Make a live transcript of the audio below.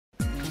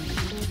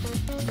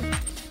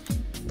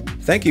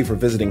Thank you for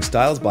visiting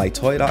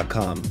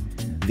StylesByToy.com,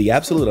 the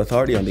absolute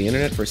authority on the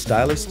internet for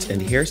stylists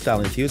and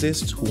hairstyle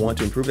enthusiasts who want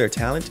to improve their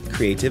talent,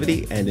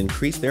 creativity, and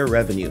increase their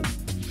revenue.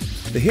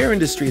 The hair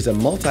industry is a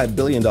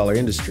multi-billion-dollar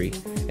industry,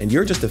 and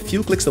you're just a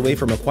few clicks away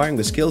from acquiring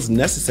the skills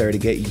necessary to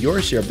get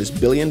your share of this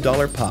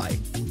billion-dollar pie.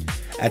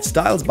 At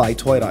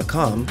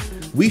StylesByToy.com,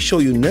 we show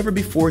you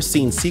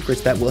never-before-seen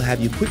secrets that will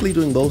have you quickly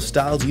doing those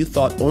styles you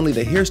thought only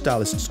the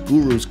hairstylists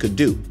gurus could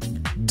do.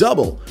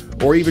 Double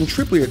or even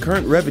triple your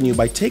current revenue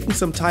by taking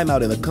some time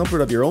out in the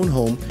comfort of your own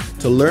home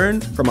to learn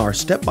from our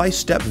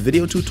step-by-step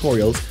video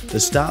tutorials the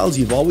styles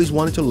you've always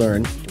wanted to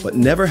learn but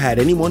never had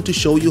anyone to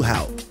show you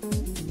how.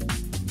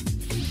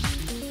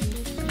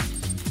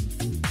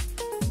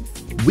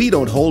 We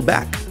don't hold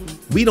back.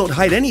 We don't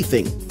hide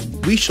anything.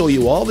 We show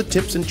you all the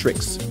tips and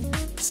tricks.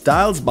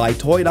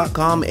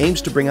 StylesByToy.com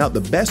aims to bring out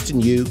the best in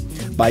you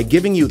by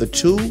giving you the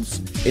tools,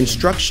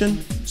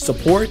 instruction,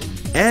 support,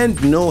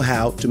 and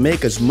know-how to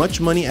make as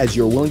much money as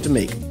you're willing to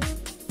make.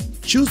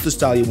 Choose the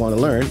style you want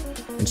to learn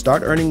and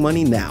start earning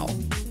money now.